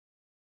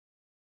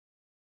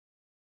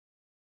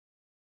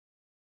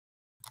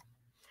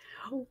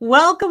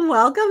Welcome,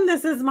 welcome.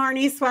 This is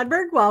Marnie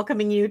Swedberg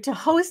welcoming you to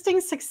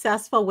Hosting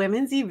Successful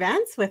Women's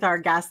Events with our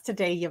guest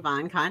today,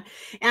 Yvonne Conte.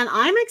 And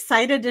I'm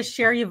excited to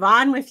share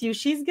Yvonne with you.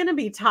 She's going to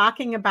be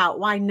talking about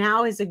why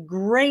now is a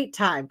great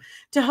time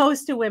to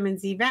host a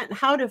women's event,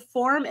 how to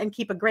form and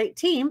keep a great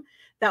team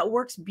that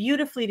works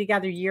beautifully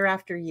together year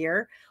after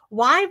year,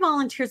 why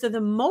volunteers are the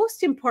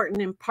most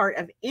important part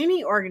of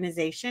any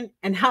organization,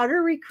 and how to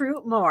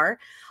recruit more.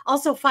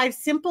 Also, 5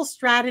 simple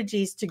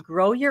strategies to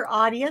grow your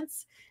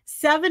audience,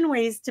 7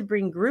 ways to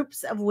bring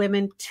groups of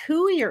women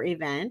to your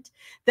event,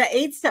 the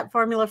 8-step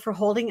formula for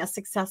holding a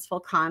successful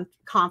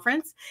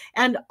conference.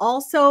 And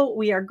also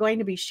we are going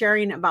to be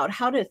sharing about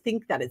how to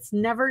think that it's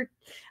never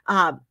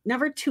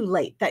too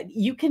late, that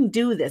you can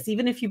do this.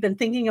 Even if you've been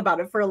thinking about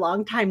it for a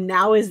long time,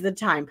 now is the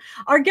time.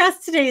 Our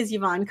guest today is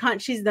Yvonne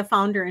Conte. She's the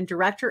founder and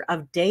director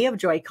of Day of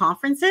Joy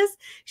Conferences.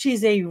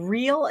 She's a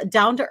real,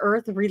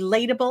 down-to-earth,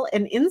 relatable,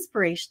 and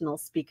inspirational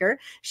speaker.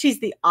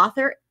 She's the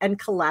author and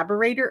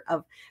collaborator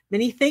of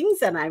many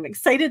things, and I'm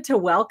excited to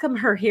welcome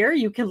her here.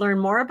 You can learn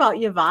more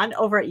about Yvonne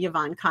over at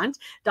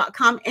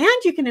YvonneConte.com,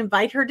 and you can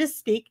invite her to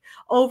speak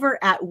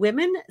over at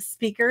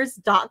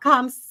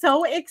womenspeakers.com.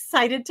 So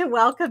excited to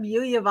welcome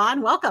you,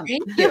 Yvonne. Welcome.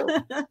 Thank you.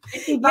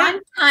 It's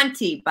Yvonne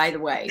Conte, by the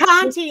way.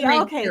 Conte,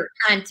 okay.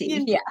 Conte,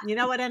 You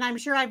know what? And I'm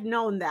sure I've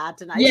known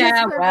that. And I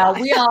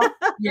we all,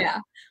 yeah.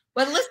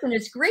 But listen,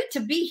 it's great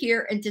to be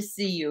here and to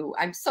see you.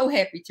 I'm so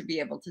happy to be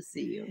able to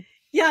see you.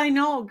 Yeah, I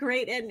know.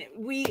 Great. And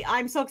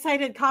I'm so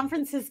excited.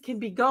 Conferences can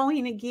be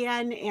going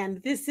again.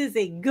 And this is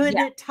a good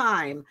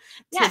time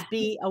to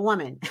be a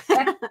woman.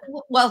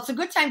 Well, it's a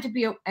good time to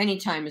be, any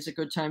time is a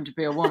good time to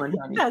be a woman,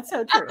 honey. That's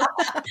so true.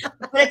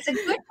 But it's a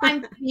good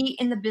time to be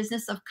in the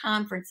business of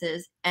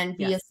conferences and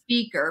be a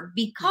speaker,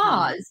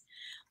 because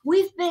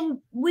we've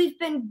been,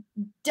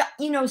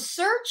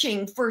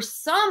 searching for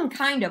some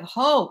kind of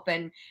hope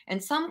and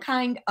some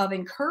kind of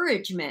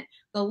encouragement.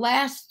 The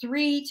last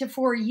 3 to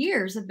 4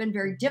 years have been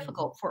very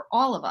difficult for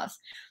all of us.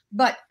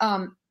 But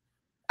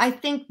I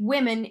think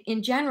women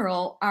in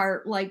general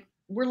are like,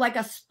 we're like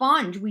a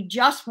sponge. We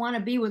just want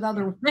to be with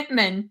other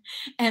women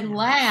and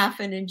laugh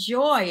and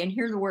enjoy and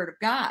hear the word of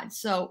God.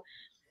 So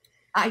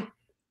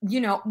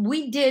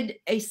we did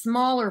a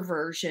smaller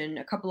version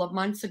a couple of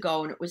months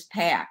ago, and it was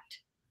packed.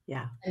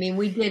 Yeah. I mean,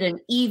 we did an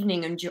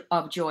evening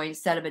of joy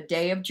instead of a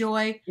day of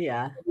joy.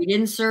 Yeah. We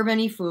didn't serve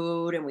any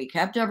food, and we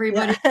kept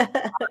everybody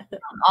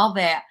all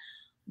that.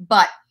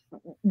 But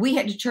we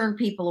had to turn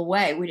people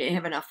away. We didn't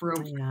have enough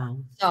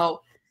room.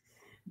 So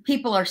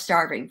people are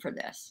starving for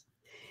this.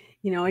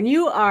 And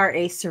you are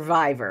a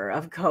survivor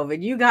of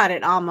COVID. You got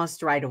it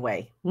almost right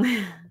away.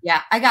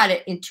 Yeah, I got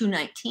it in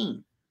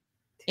 2019,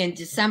 in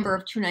December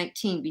of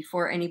 2019,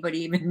 before anybody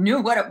even knew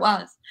what it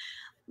was.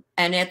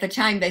 And at the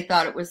time, they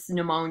thought it was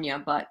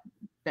pneumonia, but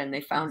then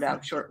they found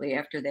out shortly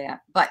after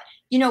that. But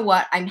you know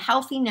what? I'm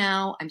healthy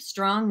now. I'm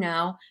strong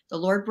now. The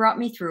Lord brought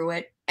me through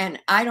it. And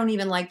I don't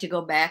even like to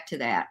go back to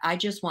that. I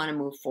just want to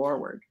move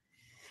forward.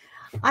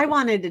 I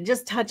wanted to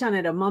just touch on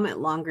it a moment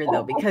longer,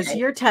 though, because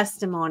your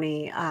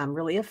testimony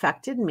really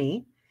affected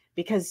me,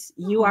 because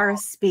you are a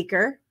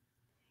speaker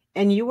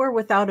and you were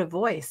without a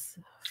voice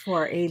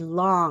for a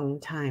long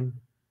time.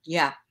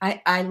 Yeah,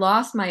 I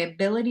lost my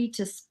ability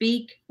to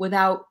speak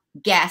without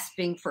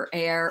gasping for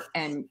air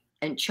and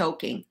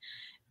choking.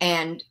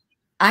 And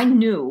I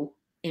knew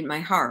in my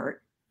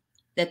heart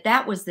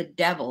that was the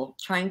devil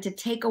trying to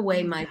take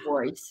away my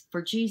voice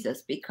for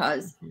Jesus,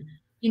 because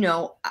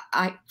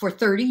for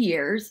 30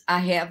 years I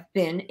have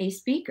been a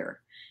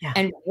speaker.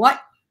 And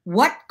what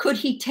could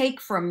he take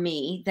from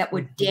me that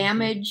would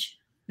damage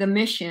the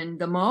mission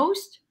the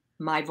most?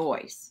 My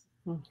voice.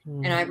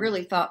 And I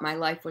really thought my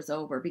life was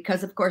over,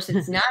 because of course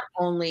it's not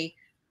only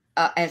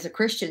as a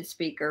Christian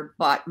speaker,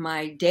 but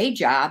my day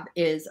job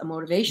is a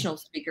motivational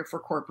speaker for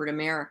corporate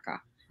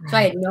America. So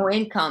I had no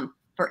income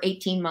for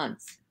 18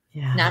 months,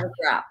 not a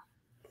drop.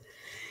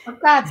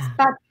 But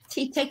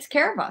he takes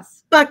care of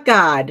us. But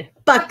God.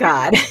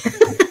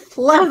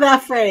 Love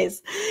that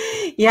phrase.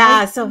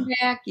 Yeah. So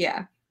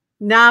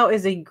now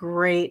is a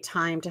great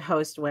time to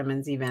host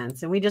women's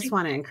events. And we just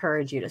want to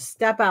encourage you to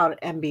step out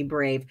and be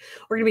brave.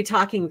 We're going to be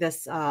talking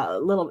this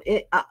little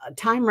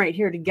time right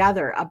here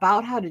together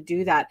about how to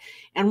do that.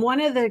 And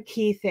one of the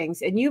key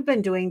things, and you've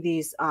been doing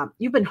these,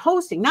 you've been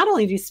hosting, not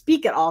only do you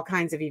speak at all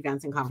kinds of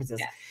events and conferences,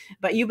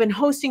 but you've been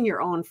hosting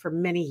your own for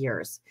many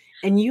years.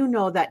 And you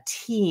know that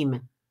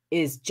team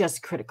is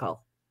just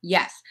critical.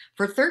 Yes.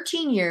 For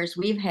 13 years,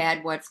 we've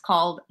had what's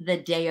called the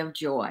Day of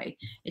Joy.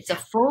 It's a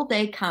full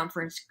day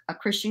conference, a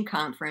Christian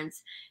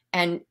conference,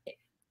 and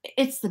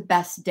it's the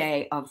best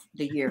day of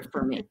the year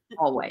for me,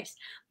 always.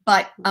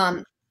 But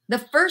the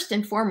first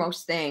and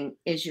foremost thing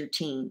is your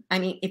team. I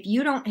mean, if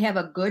you don't have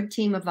a good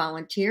team of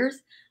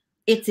volunteers,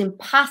 it's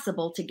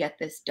impossible to get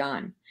this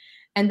done.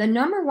 And the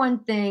number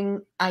one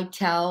thing I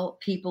tell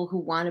people who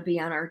want to be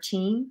on our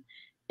team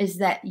is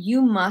that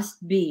you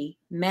must be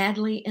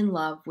madly in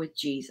love with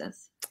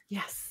Jesus.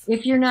 Yes.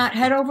 If you're not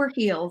head over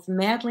heels,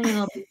 madly in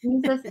love with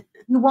Jesus,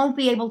 you won't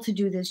be able to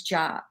do this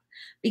job.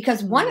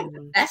 Because one of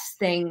the best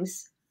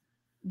things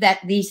that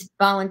these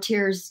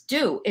volunteers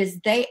do is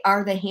they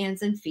are the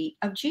hands and feet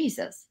of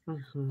Jesus.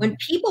 When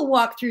people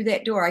walk through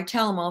that door, I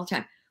tell them all the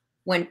time,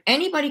 when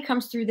anybody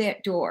comes through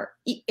that door,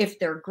 if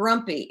they're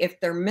grumpy, if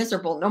they're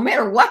miserable, no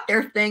matter what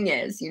their thing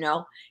is, you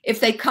know, if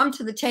they come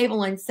to the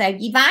table and say,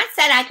 Yvonne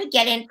said I could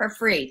get in for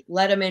free,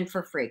 let them in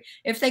for free.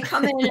 If they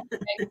come in and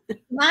say,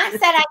 Yvonne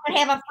said I could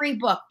have a free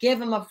book, give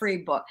them a free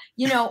book.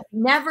 You know,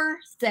 never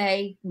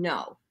say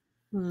no.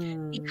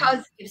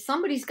 Because if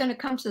somebody's going to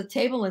come to the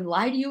table and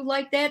lie to you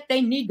like that,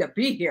 they need to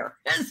be here.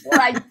 That's what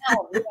I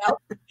tell them,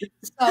 you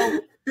know?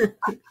 So,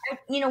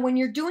 you know, when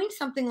you're doing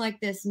something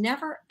like this,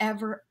 never,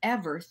 ever,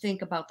 ever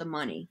think about the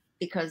money,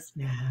 because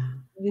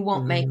you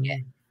won't make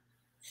it.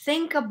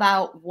 Think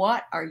about,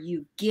 what are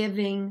you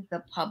giving the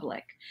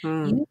public?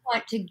 You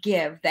want to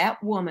give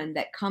that woman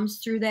that comes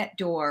through that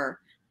door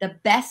the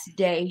best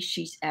day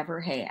she's ever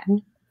had.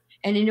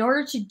 And in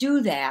order to do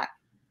that,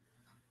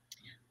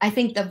 I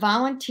think the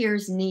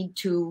volunteers need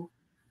to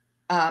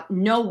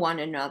know one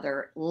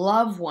another,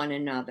 love one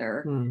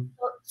another.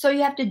 So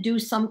you have to do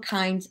some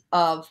kinds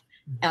of,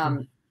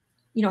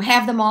 you know,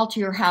 have them all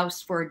to your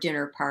house for a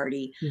dinner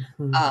party.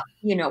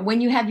 You know, when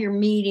you have your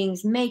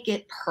meetings, make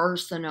it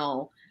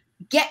personal.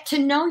 Get to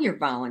know your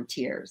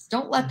volunteers.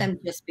 Don't let them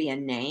just be a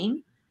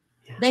name.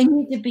 They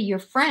need to be your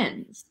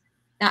friends.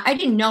 Now, I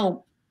didn't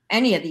know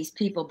any of these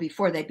people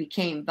before they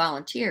became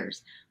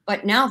volunteers,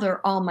 but now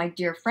they're all my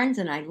dear friends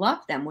and I love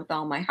them with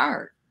all my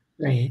heart.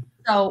 Right.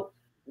 So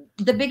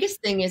the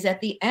biggest thing is,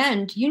 at the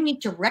end, you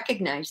need to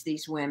recognize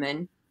these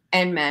women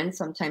and men.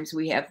 Sometimes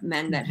we have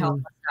men that help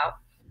us out.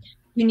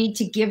 You need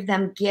to give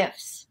them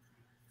gifts,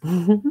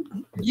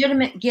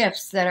 legitimate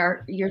gifts that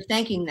are, you're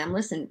thanking them.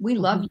 Listen, we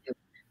love you.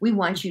 We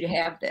want you to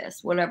have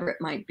this, whatever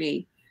it might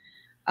be.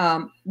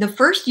 The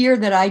first year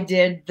that I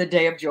did the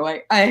Day of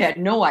Joy, I had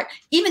no idea.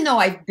 Even though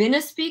I've been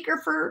a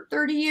speaker for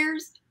 30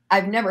 years,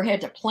 I've never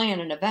had to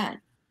plan an event.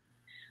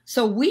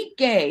 So we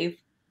gave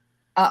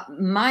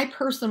my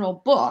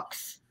personal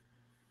books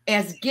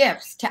as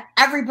gifts to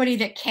everybody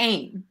that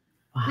came.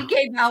 Wow. We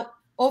gave out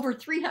over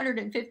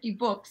 350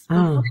 books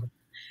for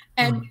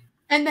free.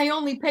 And they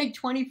only paid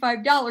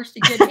 $25 to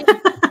get in.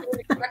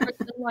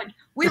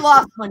 We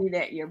lost money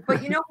that year,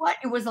 but you know what?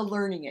 It was a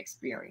learning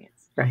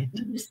experience. Right.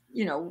 Just,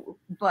 you know,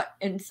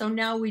 and so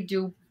now we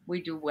do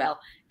well.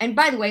 And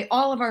by the way,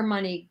 all of our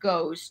money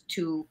goes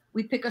to,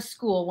 we pick a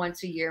school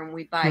once a year and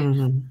we buy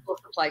school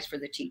supplies for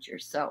the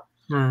teachers. So,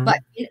 but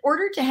in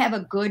order to have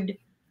a good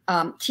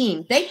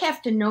team, they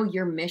have to know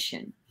your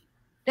mission.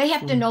 They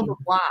have to know the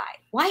why.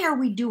 Why are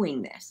we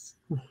doing this?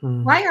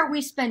 Why are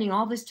we spending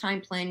all this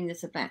time planning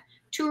this event?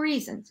 2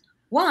 reasons.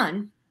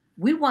 One,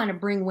 we want to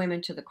bring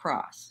women to the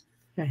cross.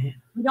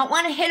 We don't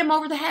want to hit them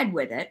over the head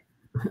with it,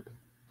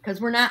 because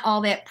we're not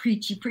all that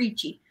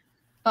preachy,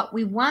 but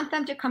we want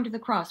them to come to the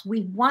cross.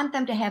 We want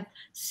them to have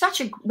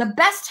the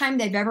best time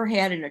they've ever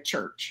had in a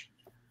church,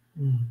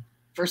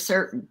 for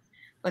certain,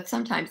 but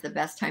sometimes the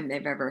best time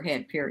they've ever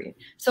had, period.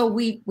 So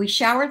we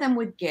shower them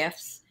with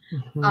gifts.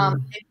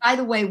 And by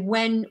the way,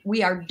 when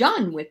we are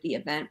done with the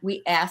event,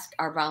 we ask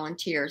our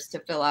volunteers to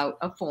fill out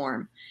a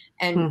form,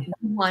 and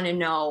we want to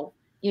know,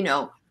 you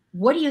know,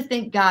 what do you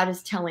think God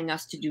is telling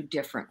us to do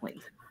differently?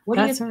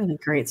 That's a really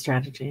great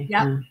strategy.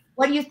 Yeah.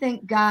 What do you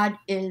think God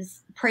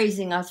is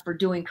praising us for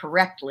doing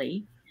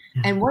correctly?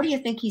 And what do you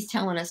think he's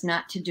telling us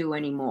not to do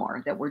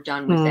anymore, that we're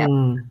done with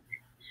that?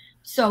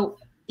 So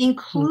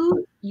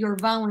include your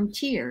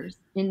volunteers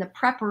in the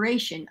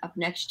preparation of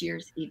next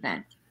year's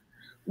event.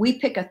 We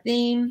pick a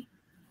theme,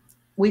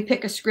 we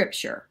pick a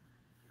scripture,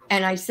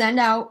 and I send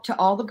out to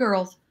all the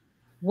girls,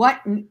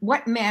 what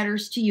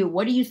matters to you?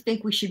 What do you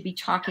think we should be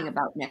talking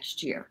about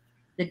next year?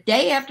 The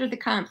day after the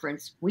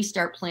conference, we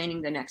start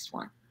planning the next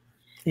one.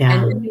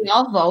 And then we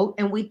all vote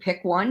and we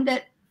pick one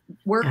that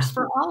works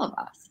for all of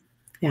us.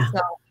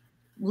 So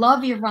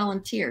love your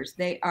volunteers.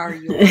 They are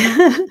your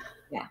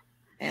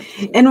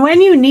absolutely. And when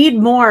you need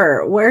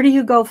more, where do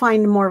you go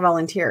find more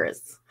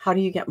volunteers? How do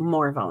you get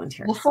more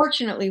volunteers? Well,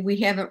 fortunately, we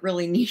haven't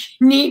really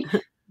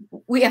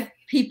we have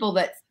people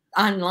that's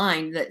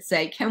online that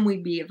say, can we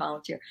be a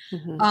volunteer?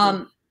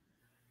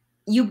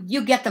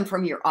 You get them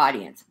from your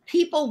audience.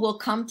 People will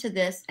come to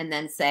this and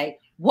then say,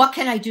 what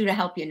can I do to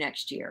help you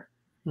next year?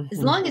 As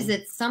long as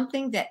it's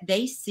something that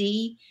they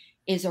see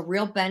is a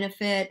real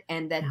benefit,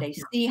 and that they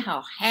see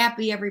how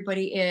happy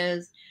everybody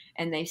is,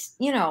 and they,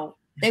 you know,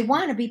 they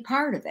want to be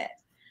part of it.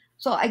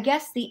 So I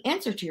guess the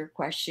answer to your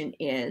question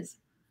is,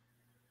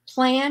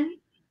 plan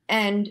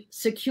and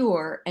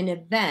secure an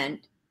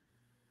event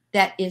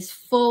that is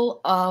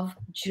full of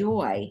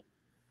joy,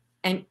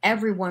 and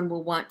everyone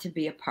will want to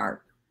be a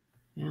part.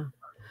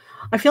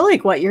 I feel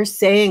like what you're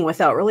saying,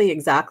 without really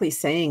exactly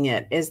saying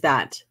it, is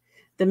that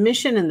the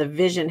mission and the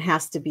vision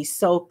has to be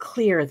so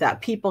clear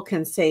that people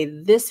can say,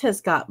 this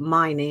has got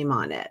my name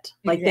on it.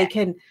 Like they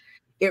can,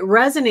 it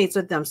resonates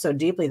with them so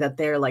deeply that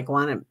they're like,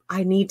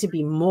 I need to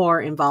be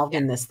more involved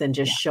in this than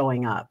just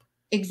showing up.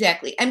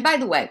 Exactly. And by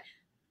the way,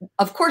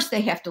 of course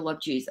they have to love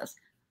Jesus,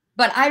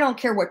 but I don't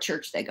care what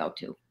church they go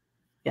to.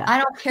 I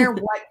don't care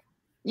what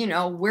you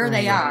know, where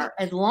they are,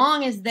 as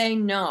long as they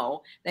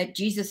know that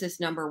Jesus is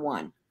number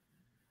one.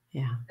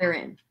 Yeah. They're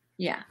in.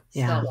 Yeah.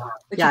 Yeah. So,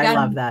 but Yeah, you I got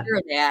love to that.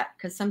 hear that,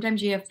 because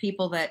sometimes you have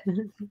people that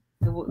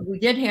we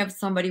did have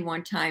somebody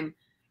one time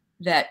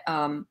that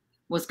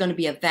was going to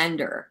be a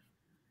vendor,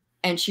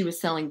 and she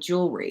was selling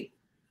jewelry,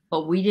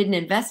 but we didn't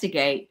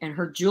investigate, and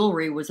her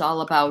jewelry was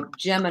all about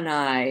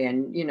Gemini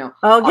and, you know.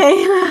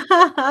 Okay.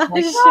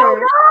 Like,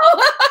 Sure.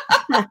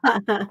 oh,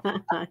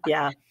 no!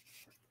 Yeah.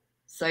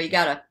 So you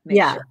got to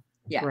make sure.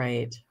 Yeah.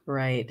 Right.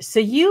 Right. So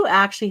you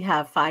actually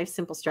have 5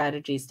 simple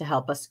strategies to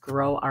help us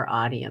grow our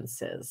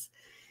audiences.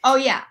 Oh,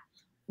 yeah.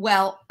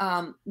 Well,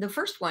 the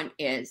first one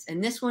is,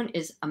 and this one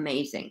is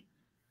amazing.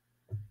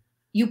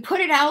 You put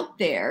it out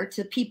there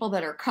to people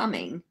that are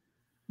coming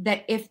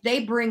that if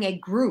they bring a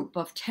group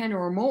of 10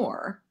 or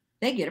more,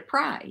 they get a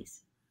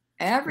prize.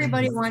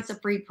 Everybody wants a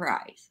free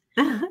prize.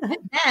 And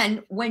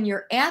then when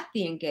you're at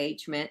the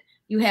engagement,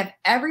 you have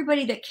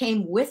everybody that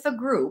came with a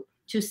group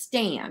to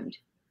stand,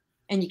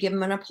 and you give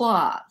them an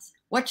applause.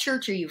 What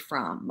church are you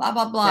from? Blah,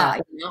 blah, blah.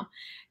 Yeah. You know,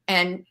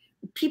 and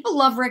people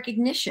love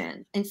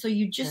recognition. And so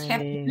you just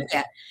have to do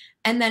that.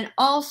 And then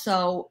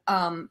also,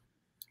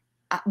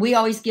 we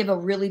always give a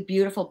really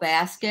beautiful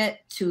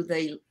basket to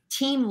the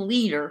team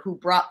leader who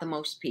brought the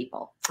most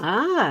people.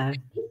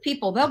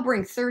 People, they'll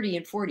bring 30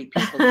 and 40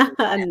 people. Nice.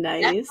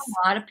 That's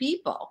a lot of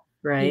people.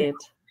 Right. You know?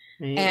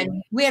 Right.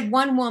 And we had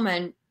one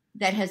woman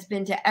that has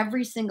been to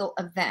every single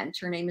event.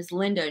 Her name is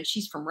Linda, and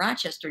she's from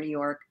Rochester, New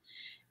York.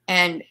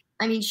 And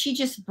I mean, she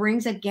just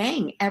brings a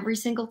gang every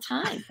single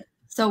time.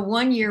 So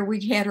one year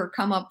we had her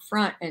come up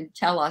front and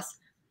tell us,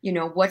 you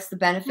know, what's the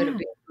benefit of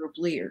being a group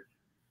leader?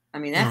 I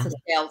mean, that's a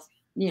sales,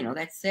 you know,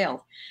 that's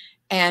sales.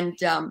 And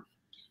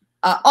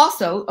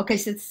also, okay,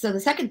 so the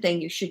second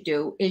thing you should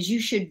do is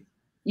you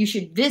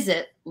should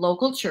visit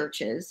local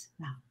churches,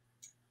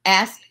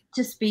 ask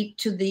to speak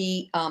to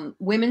the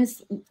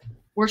women's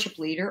worship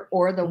leader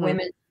or the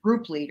women's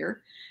group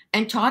leader,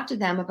 and talk to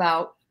them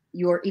about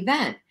your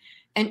event.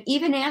 And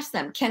even ask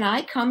them, can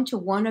I come to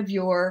one of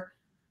your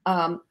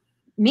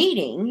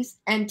meetings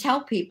and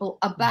tell people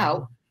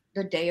about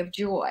the Day of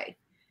Joy?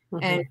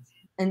 And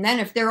then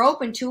if they're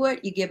open to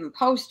it, you give them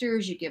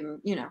posters, you give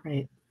them, you know,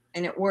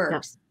 and it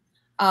works.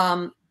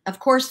 Of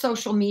course,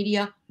 social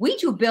media, we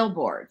do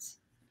billboards.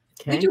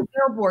 We do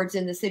billboards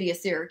in the city of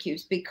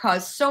Syracuse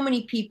because so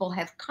many people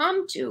have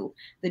come to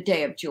the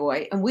Day of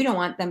Joy, and we don't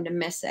want them to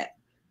miss it.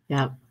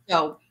 Yeah.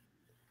 So,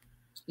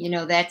 you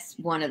know, that's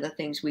one of the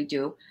things we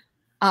do.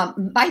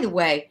 By the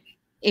way,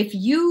 if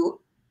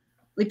you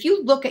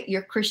look at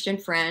your Christian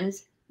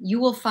friends, you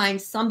will find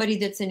somebody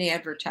that's in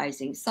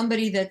advertising,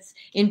 somebody that's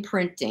in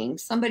printing,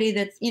 somebody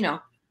that's, you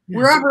know,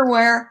 we're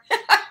everywhere.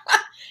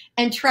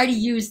 And try to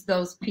use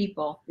those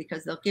people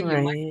because they'll give you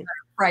much better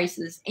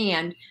prices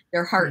and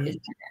their heart is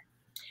in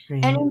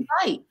it. And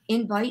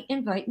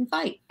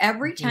invite.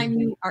 Every time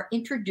you are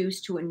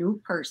introduced to a new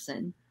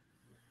person,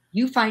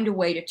 you find a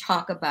way to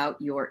talk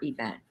about your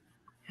event.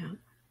 Yeah.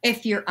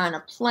 If you're on a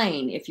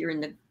plane, if you're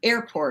in the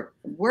airport,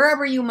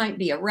 wherever you might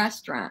be, a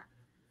restaurant,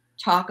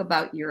 talk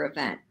about your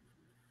event.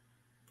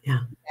 Yeah.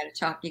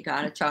 You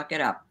gotta talk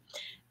it up.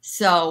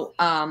 So,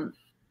 and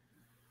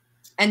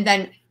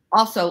then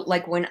also,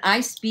 like when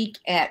I speak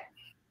at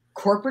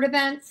corporate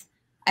events,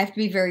 I have to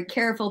be very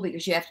careful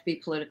because you have to be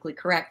politically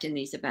correct in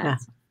these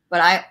events. Yeah.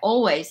 But I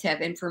always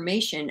have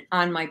information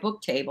on my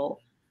book table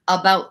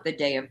about the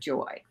Day of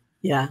Joy.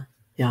 Yeah.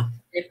 Yeah.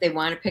 If they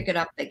want to pick it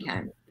up, they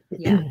can.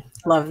 Yeah.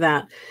 Love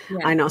that. Yeah.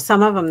 I know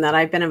some of them that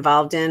I've been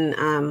involved in.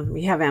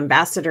 We have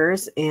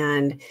ambassadors,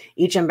 and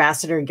each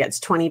ambassador gets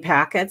 20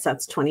 packets.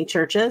 That's 20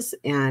 churches.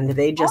 And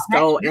they just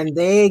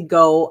they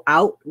go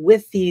out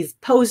with these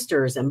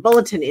posters and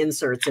bulletin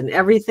inserts and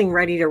everything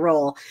ready to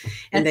roll.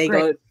 And they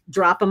go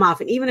drop them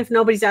off. And even if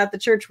nobody's at the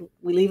church,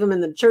 we leave them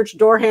in the church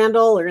door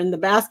handle or in the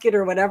basket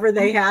or whatever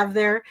they have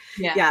there.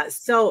 Yeah. Yeah.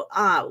 So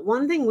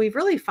one thing we've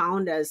really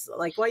found is,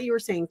 like what you were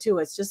saying too,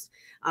 it's just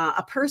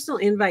a personal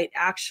invite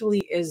actually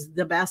is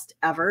the best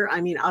ever. I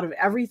mean, out of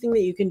everything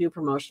that you can do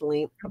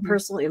promotionally, a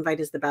personal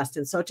invite is the best.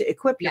 And so to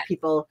equip your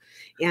people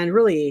and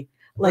really,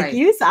 like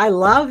you said, I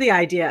love the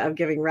idea of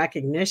giving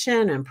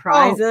recognition and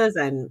prizes,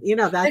 and you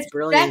know, that's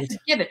brilliant.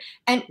 That's given.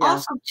 And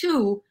also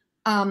too,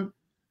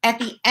 at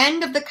the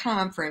end of the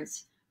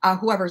conference,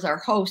 whoever's our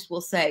host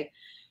will say,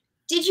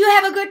 "Did you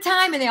have a good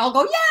time?" And they all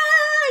go,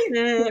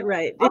 "Yay!"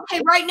 Right.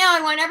 Okay, right now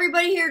I want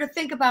everybody here to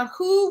think about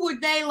who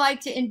would they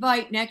like to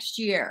invite next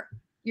year.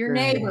 Your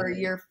neighbor,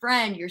 your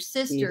friend, your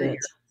sister,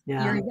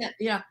 your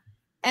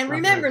and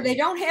remember, they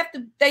don't have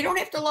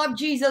to love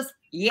Jesus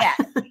yet.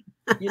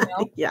 You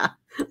know?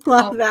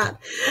 Love that.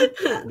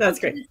 That's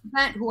great.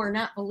 Who are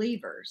not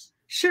believers.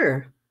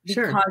 Sure.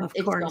 Because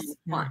it's so much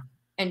fun.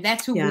 And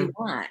that's who we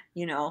want,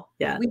 you know.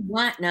 Yeah. We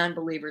want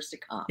non-believers to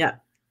come. Yeah.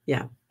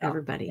 Yeah.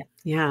 Everybody.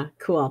 Yeah.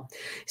 Cool.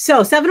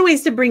 So 7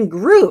 ways to bring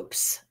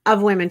groups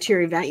of women to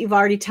your event. You've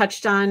already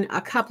touched on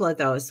a couple of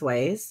those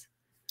ways.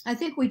 I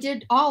think we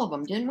did all of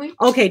them, didn't we?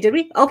 Okay. Did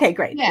we? Okay,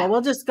 great. Yeah. Well,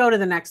 we'll just go to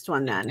the next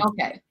one then.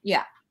 Okay.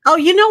 Yeah. Oh,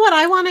 you know what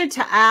I wanted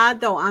to add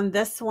though on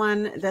this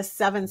one, the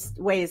 7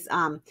 ways.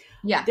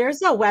 Yeah.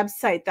 There's a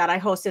website that I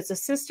host. It's a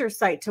sister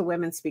site to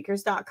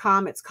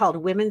womenspeakers.com. It's called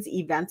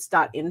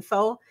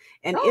womensevents.info.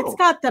 And it's Oh,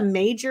 got the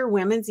major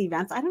women's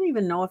events. I don't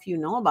even know if you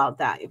know about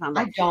that, Yvonne,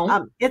 I but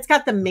don't. it's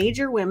got the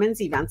major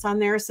women's events on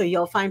there. So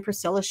you'll find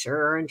Priscilla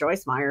Schur and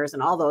Joyce Myers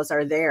and all those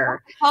are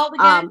there. What's it called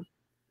again?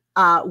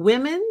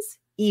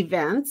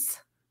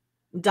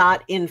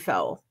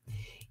 Womensevents.info.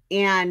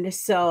 And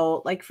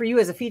so, like for you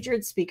as a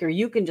featured speaker,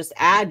 you can just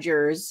add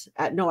yours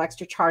at no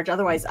extra charge.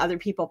 Otherwise, other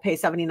people pay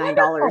 $79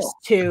 Wonderful.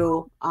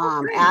 to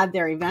Great. add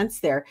their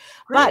events there.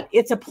 Great. But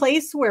it's a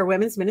place where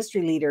women's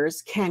ministry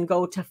leaders can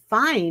go to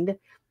find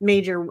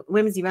major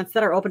women's events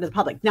that are open to the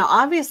public. Now,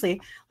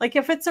 obviously, like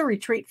if it's a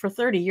retreat for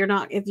 30, you're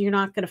not going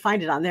to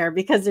find it on there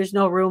because there's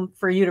no room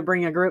for you to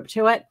bring a group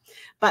to it.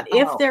 But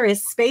if there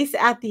is space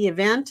at the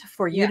event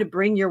for you to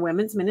bring your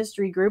women's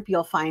ministry group,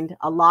 you'll find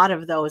a lot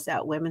of those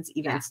at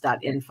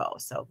womensevents.info.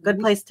 So good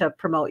place to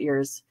promote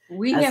yours.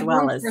 We as have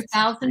well room as for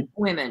 1,000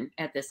 women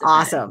at this event.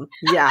 Awesome.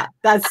 Yeah,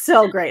 that's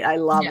so great. I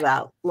love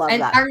that. Love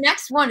and that. Our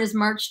next one is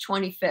March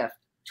 25th,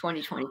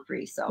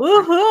 2023. So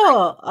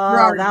woohoo!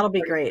 Oh, that'll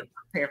be great.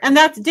 And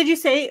that's, did you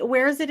say,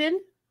 where is it in?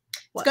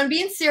 It's going to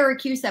be in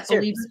Syracuse at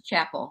Believers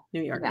Chapel,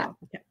 New York. Yeah.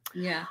 Okay.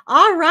 Yeah.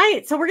 All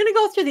right. So we're going to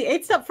go through the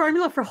 8-step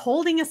formula for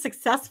holding a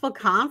successful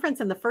conference.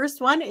 And the first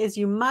one is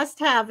you must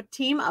have a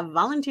team of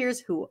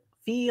volunteers who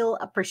feel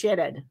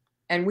appreciated.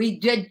 And we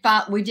did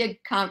count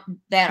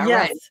that already.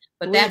 Yes,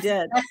 but that's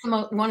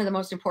one of the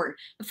most important.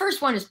 The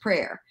first one is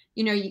prayer.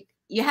 You know,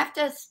 you have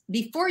to,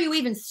 before you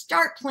even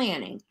start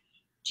planning,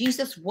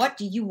 Jesus, what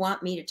do you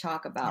want me to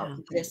talk about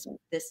this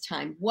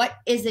time? What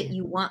is it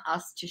you want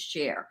us to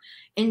share?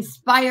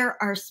 Inspire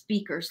our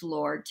speakers,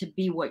 Lord, to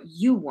be what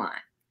you want.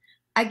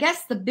 I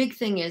guess the big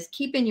thing is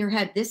keep in your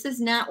head, this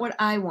is not what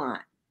I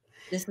want.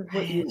 This is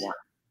what you want,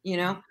 you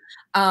know?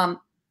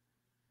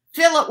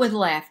 Fill it with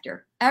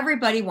laughter.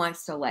 Everybody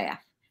wants to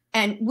laugh.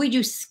 And we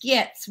do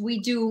skits. We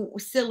do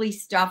silly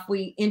stuff.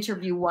 We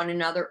interview one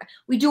another.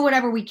 We do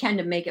whatever we can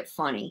to make it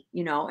funny,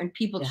 you know, and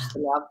people just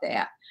love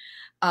that.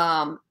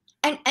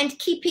 And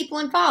keep people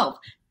involved.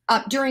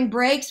 During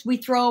breaks, we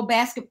throw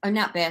beach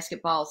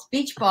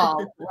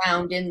balls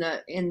around in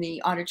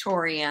the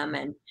auditorium,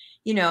 and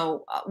you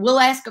know,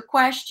 we'll ask a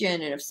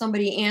question, and if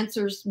somebody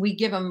answers, we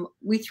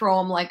throw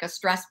them like a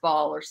stress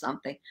ball or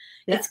something.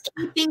 Yeah. It's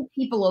keeping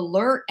people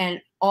alert and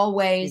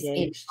always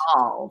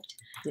involved.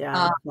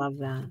 Yeah, love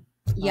that.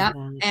 Yep,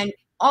 and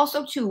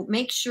also to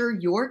make sure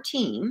your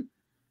team,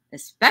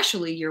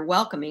 especially your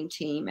welcoming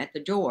team at the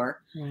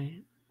door,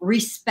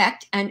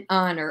 respect and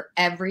honor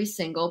every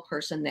single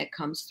person that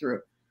comes through.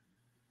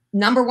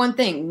 Number one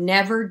thing,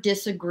 never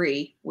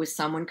disagree with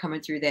someone coming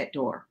through that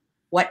door.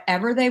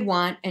 Whatever they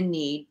want and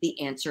need,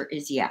 the answer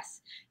is yes.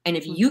 And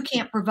if you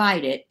can't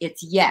provide it,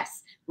 it's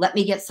yes. Let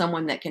me get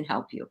someone that can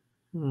help you.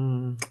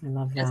 I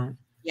love that.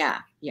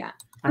 Yeah.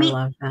 I mean,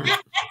 love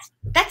that.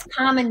 That's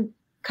common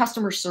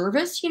customer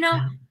service, you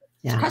know?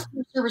 Yeah.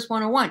 Customer service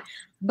 101.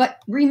 But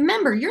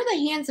remember, you're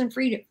the hands and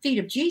feet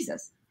of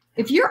Jesus.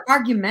 If you're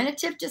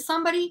argumentative to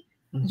somebody,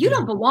 you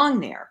don't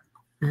belong there.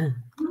 You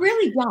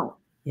really don't.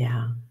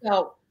 Yeah.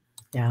 So,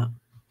 yeah.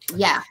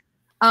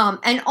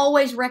 And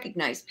always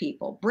recognize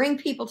people. Bring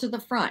people to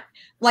the front.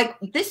 Like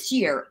this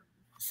year,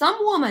 some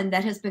woman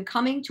that has been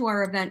coming to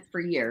our event for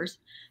years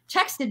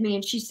texted me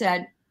and she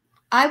said,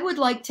 I would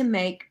like to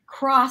make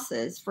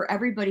crosses for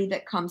everybody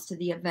that comes to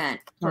the event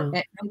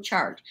at no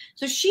charge.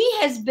 So she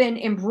has been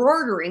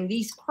embroidering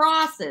these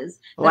crosses.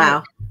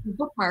 Wow.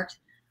 Bookmarks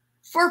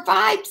for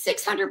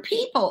 500-600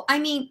 people. I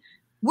mean,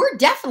 we're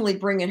definitely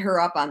bringing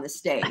her up on the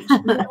stage.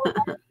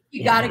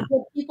 You got to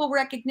give people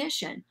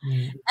recognition.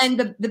 And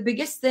the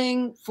biggest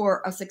thing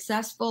for a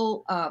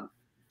successful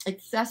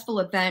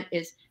event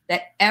is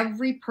that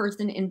every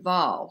person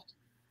involved,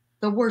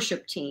 the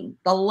worship team,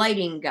 the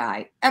lighting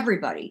guy,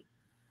 everybody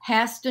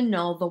has to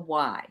know the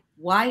why.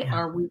 Why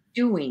are we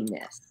doing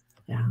this?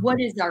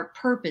 What is our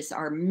purpose,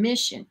 our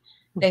mission?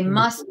 They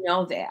must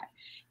know that.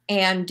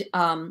 And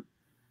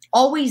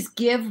always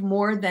give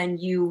more than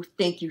you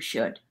think you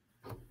should.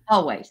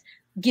 Always.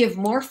 Give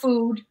more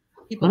food.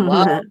 People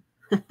love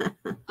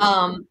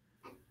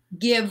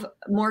give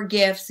more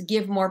gifts,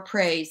 give more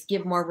praise,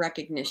 give more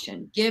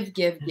recognition, give.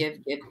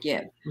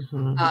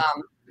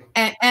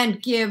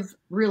 And give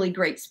really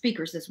great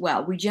speakers as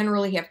well. We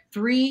generally have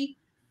 3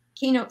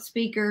 keynote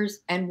speakers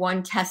and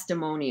 1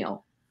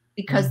 testimonial,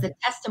 because the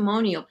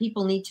testimonial,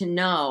 people need to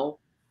know,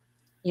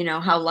 you know,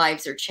 how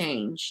lives are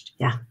changed.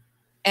 Yeah.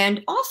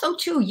 And also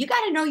too, you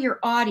got to know your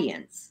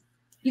audience.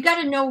 You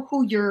got to know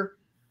who your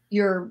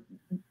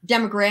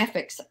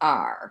demographics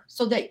are,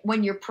 so that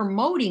when you're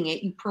promoting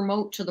it, you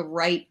promote to the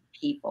right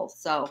people.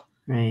 So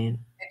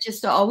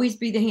just to always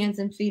be the hands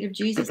and feet of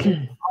Jesus.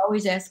 And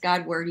always ask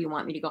God, where do you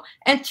want me to go?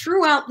 And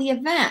throughout the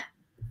event,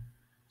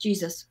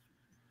 Jesus,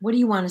 what do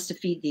you want us to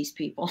feed these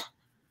people?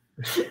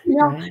 You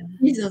know,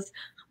 Jesus,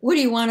 what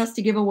do you want us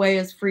to give away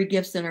as free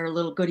gifts in our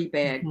little goodie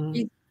bag?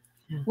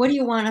 What do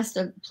you want us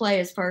to play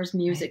as far as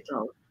music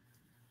goes?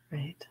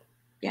 Right.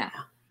 Yeah.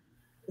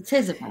 It's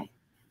his event.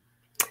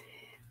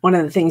 One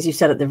of the things you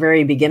said at the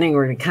very beginning,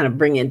 we're going to kind of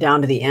bring it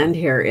down to the end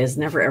here, is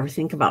never ever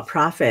think about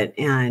profit.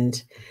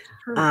 And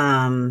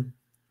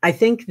I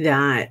think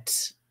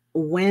that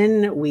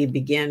when we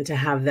begin to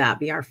have that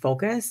be our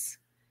focus,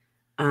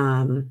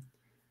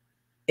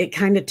 it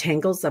kind of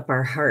tangles up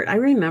our heart. I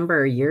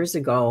remember years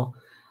ago,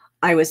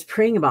 I was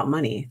praying about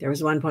money. There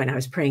was one point I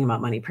was praying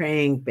about money,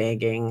 praying,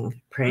 begging,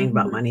 praying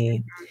about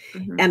money.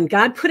 And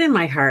God put in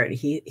my heart,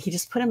 he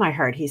just put in my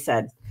heart, he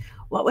said,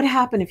 what would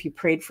happen if you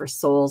prayed for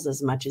souls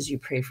as much as you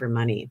pray for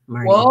money,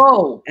 Marnie?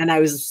 Whoa. And I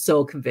was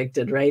so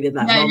convicted, right? In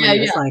that moment, it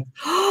was like,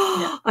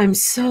 oh, I'm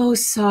so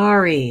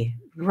sorry.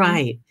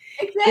 Right.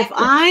 Exactly. If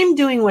I'm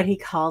doing what he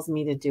calls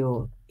me to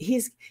do,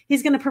 he's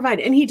going to provide.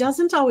 And he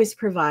doesn't always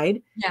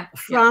provide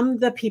from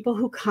the people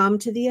who come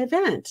to the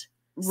event.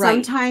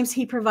 Right. Sometimes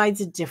he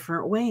provides in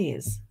different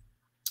ways.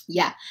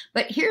 Yeah.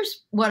 But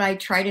here's what I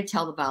try to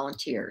tell the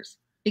volunteers,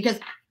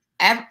 because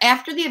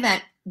after the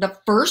event, the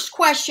first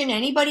question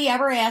anybody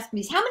ever asked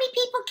me is, how many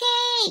people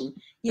came?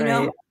 You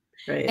know?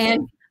 Right.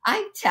 And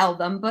I tell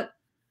them, but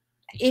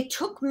it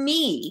took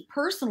me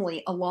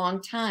personally a long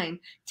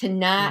time to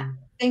not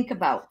think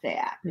about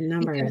that. The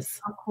numbers.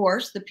 Because, of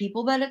course, the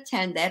people that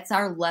attend, that's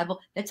our level.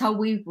 That's how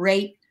we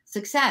rate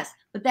success.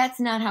 But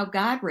that's not how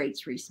God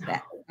rates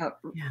respect.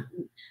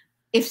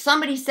 If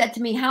somebody said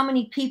to me, how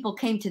many people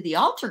came to the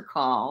altar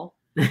call,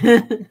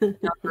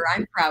 number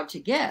I'm proud to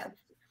give.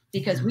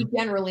 Because we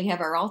generally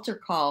have our altar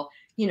call,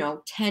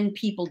 10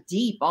 people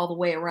deep all the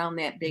way around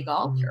that big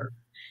altar.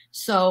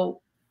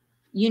 So,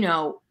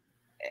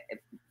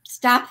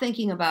 stop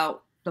thinking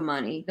about the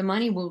money. The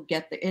money will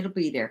get there. It'll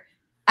be there.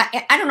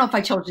 I don't know if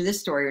I told you this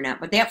story or not,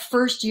 but that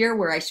first year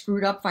where I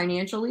screwed up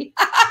financially,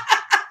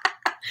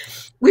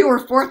 we were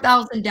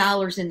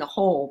 $4,000 in the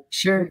hole.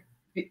 Sure.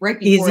 Right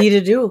before. Easy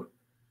to do.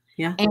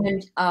 Yeah.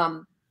 And,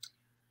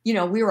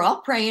 we were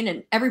all praying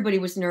and everybody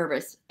was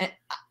nervous. And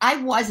I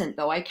wasn't,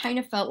 though. I kind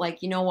of felt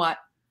like, you know what?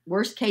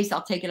 Worst case,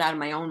 I'll take it out of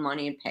my own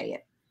money and pay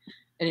it.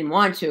 I didn't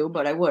want to,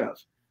 but I would have.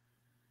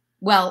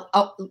 Well,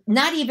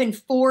 not even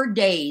 4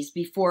 days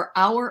before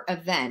our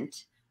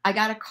event, I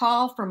got a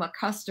call from a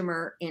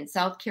customer in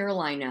South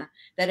Carolina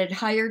that had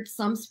hired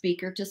some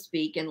speaker to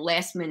speak, and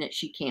last minute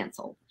she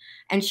canceled.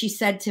 And she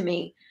said to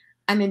me,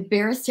 I'm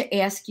embarrassed to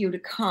ask you to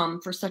come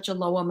for such a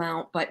low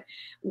amount, but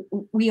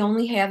we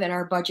only have in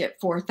our budget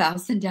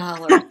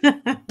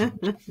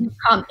 $4,000.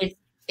 Come,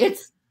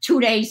 it's 2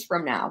 days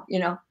from now,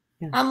 Yeah.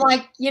 I'm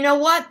like, you know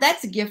what?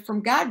 That's a gift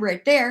from God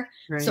right there.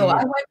 Right. So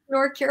I went to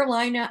North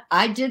Carolina.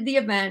 I did the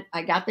event.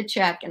 I got the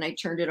check and I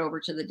turned it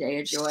over to the Day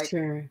of Joy.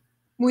 Sure.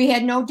 We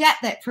had no debt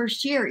that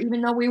first year,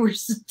 even though we were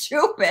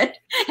stupid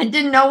and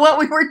didn't know what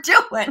we were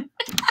doing.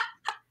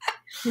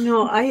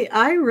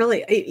 I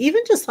really,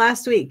 even just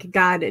last week,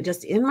 God,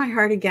 just in my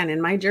heart again,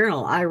 in my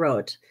journal, I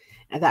wrote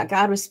that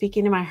God was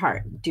speaking to my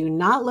heart. Do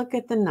not look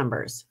at the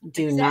numbers.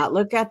 Do not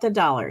look at the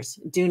dollars.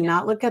 Do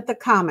not look at the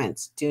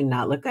comments. Do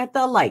not look at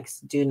the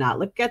likes. Do not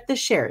look at the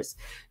shares.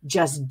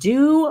 Just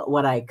do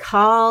what I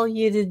call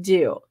you to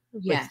do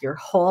with your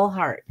whole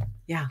heart.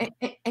 Yeah.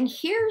 And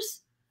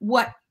here's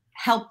what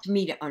helped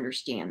me to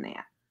understand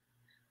that.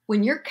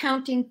 When you're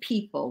counting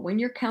people, when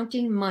you're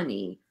counting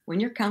money, when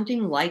you're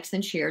counting likes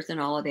and shares and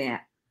all of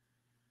that,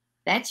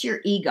 that's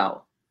your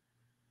ego.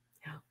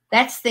 Yeah.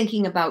 That's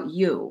thinking about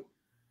you.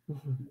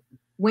 Mm-hmm.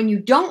 When you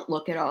don't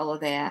look at all of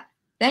that,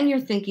 then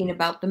you're thinking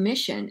about the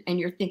mission and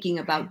you're thinking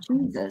about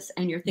Jesus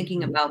and you're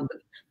thinking about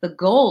the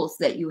goals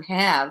that you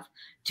have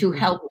to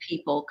help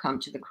people come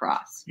to the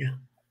cross. Yeah.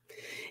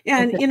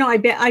 And,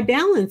 I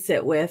balance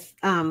it with,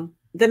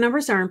 the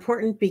numbers are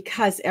important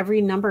because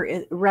every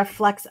number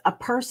reflects a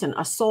person,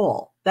 a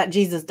soul that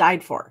Jesus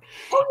died for.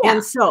 Oh, yeah.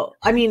 And so,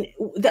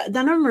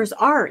 the numbers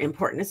are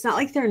important. It's not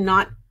like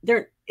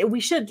we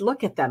should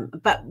look at them,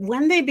 but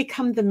when they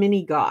become the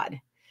mini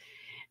God,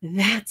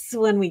 that's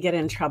when we get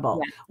in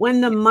trouble. Yeah.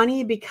 When the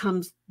money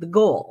becomes the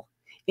goal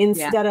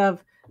instead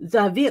of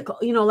the vehicle,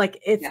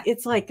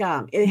 it's like,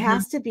 it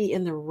has to be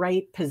in the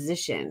right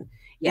position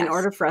in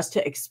order for us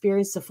to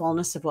experience the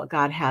fullness of what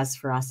God has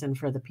for us and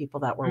for the people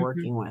that we're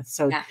working with.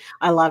 So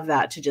I love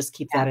that, to just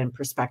keep that in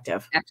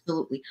perspective.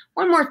 Absolutely.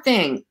 One more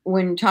thing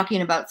when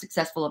talking about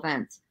successful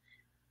events,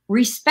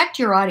 respect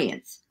your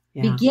audience.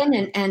 Begin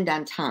and end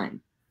on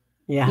time.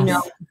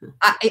 Yeah.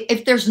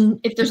 If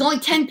there's only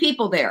 10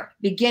 people there,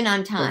 begin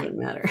on time. Doesn't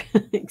matter.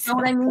 Exactly. You know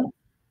what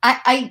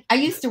I mean? I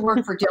used to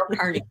work for Dale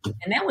Carnegie,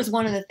 and that was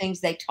one of the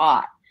things they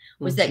taught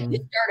was that you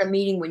start a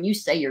meeting when you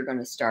say you're going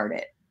to start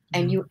it,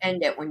 and you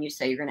end it when you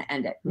say you're going to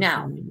end it.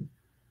 Now,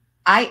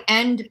 I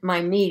end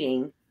my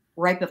meeting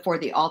right before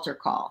the altar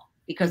call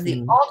because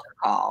the altar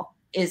call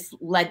is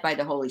led by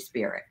the Holy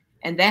Spirit,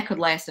 and that could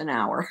last an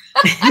hour.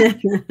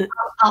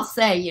 I'll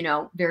say,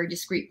 very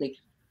discreetly,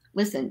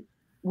 listen,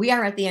 we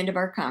are at the end of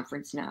our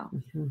conference now.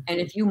 And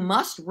if you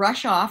must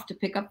rush off to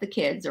pick up the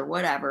kids or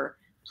whatever,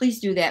 please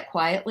do that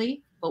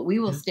quietly, but we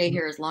will stay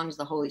here as long as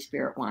the Holy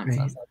Spirit wants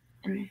us.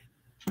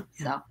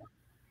 So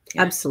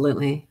Yeah.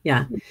 Absolutely.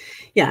 Yeah.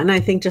 Yeah. And I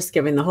think just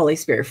giving the Holy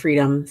Spirit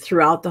freedom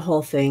throughout the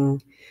whole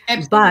thing,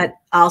 Absolutely. but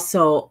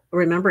also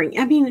remembering,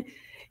 I mean,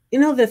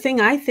 the thing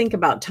I think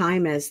about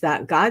time is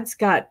that God's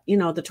got, the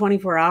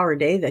 24-hour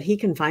day that he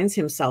confines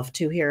himself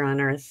to here on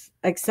earth,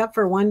 except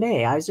for one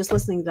day. I was just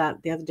listening to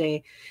that the other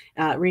day,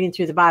 reading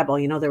through the Bible.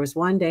 There was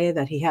one day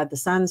that he had the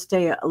sun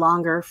stay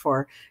longer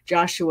for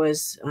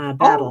Joshua's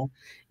battle,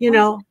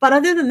 but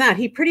other than that,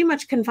 he pretty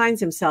much confines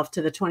himself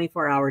to the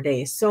 24-hour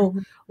day. So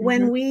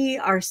when we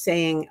are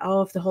saying,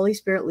 oh, if the Holy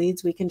Spirit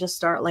leads, we can just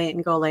start late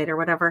and go late or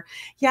whatever.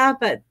 Yeah,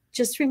 but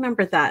just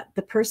remember that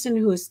the person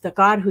the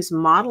God who's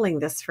modeling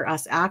this for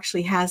us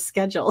actually has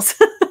schedules.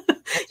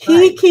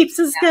 He keeps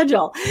a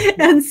schedule.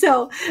 And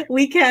so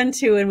we can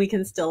too, and we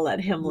can still let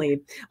him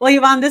lead. Well,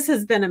 Yvonne, this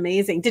has been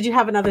amazing. Did you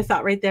have another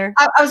thought right there?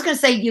 I was going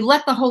to say, you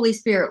let the Holy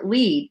Spirit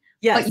lead,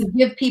 yes, but you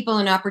give people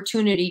an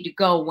opportunity to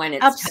go when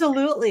it's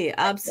absolutely time.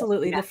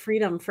 Absolutely. The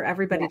freedom for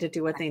everybody to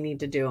do what they need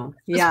to do.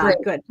 Yeah,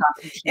 good.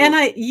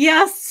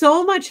 And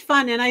so much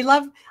fun. And I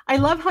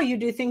love how you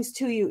do things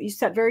too. You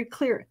set very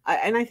clear,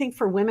 and I think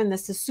for women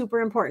this is super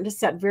important to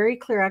set very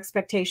clear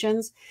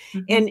expectations.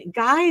 And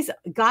guys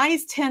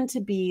tend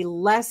to be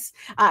less.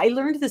 I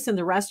learned this in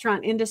the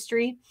restaurant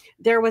industry.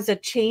 There was a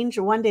change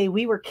one day.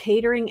 We were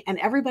catering and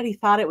everybody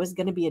thought it was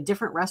going to be a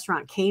different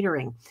restaurant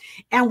catering,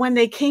 and when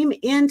they came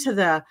into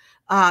the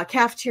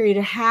cafeteria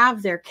to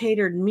have their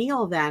catered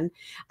meal, then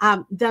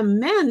the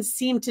men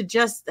seemed to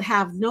just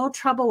have no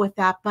trouble with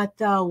that, but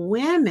the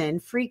women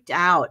freaked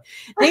out.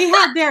 They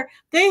had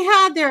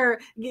their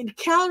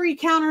calorie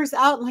counters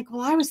out, like,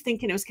 well, I was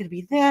thinking it was going to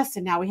be this,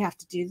 and now we have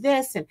to do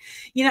this, and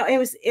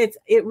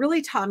it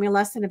really taught me a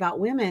lesson about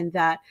women,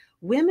 that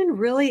women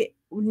really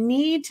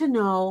need to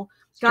know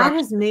God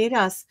has made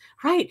us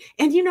right.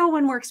 And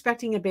when we're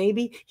expecting a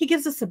baby, he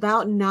gives us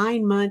about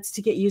 9 months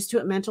to get used to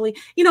it mentally.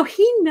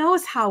 He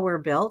knows how we're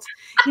built,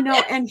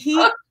 and he,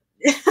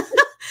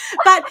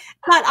 but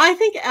I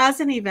think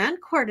as an event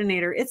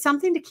coordinator, it's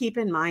something to keep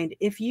in mind.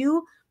 If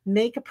you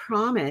make a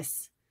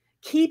promise,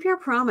 keep your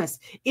promise.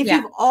 If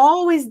you've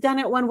always done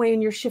it one way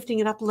and you're shifting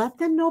it up, let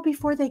them know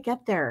before they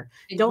get there.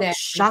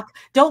 Exactly.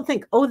 Don't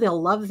think, oh,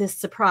 they'll love this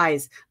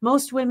surprise.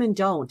 Most women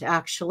don't,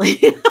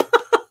 actually.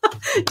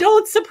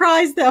 Don't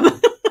surprise them.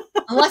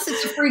 Unless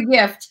it's a free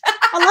gift.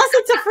 Unless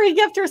it's a free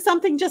gift or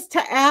something just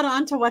to add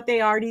on to what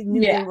they already knew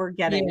they were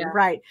getting.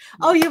 Right.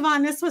 Oh,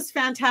 Yvonne, this was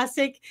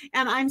fantastic.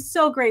 And I'm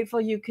so grateful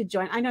you could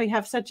join. I know you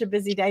have such a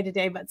busy day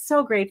today, but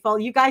so grateful.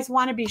 You guys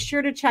want to be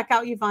sure to check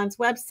out Yvonne's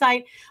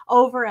website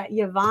over at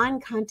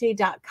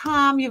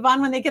YvonneConte.com.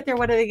 Yvonne, when they get there,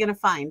 what are they going to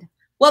find?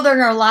 Well,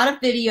 there are a lot of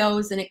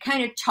videos and it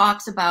kind of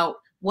talks about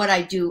what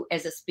I do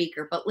as a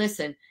speaker. But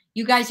listen,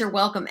 you guys are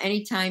welcome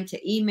anytime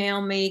to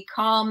email me,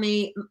 call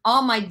me.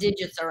 All my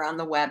digits are on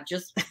the web.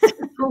 Just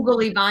Google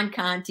Yvonne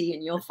Conte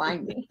and you'll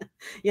find me.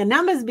 Your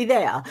numbers be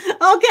there.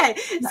 Okay.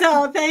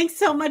 So thanks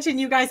so much. And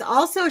you guys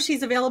also,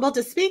 she's available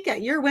to speak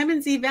at your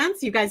women's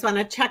events. You guys want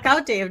to check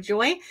out Day of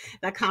Joy,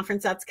 the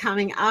conference that's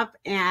coming up.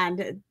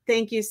 And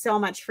thank you so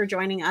much for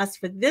joining us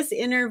for this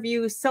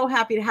interview. So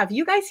happy to have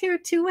you guys here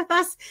too with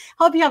us.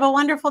 Hope you have a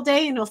wonderful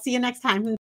day and we'll see you next time.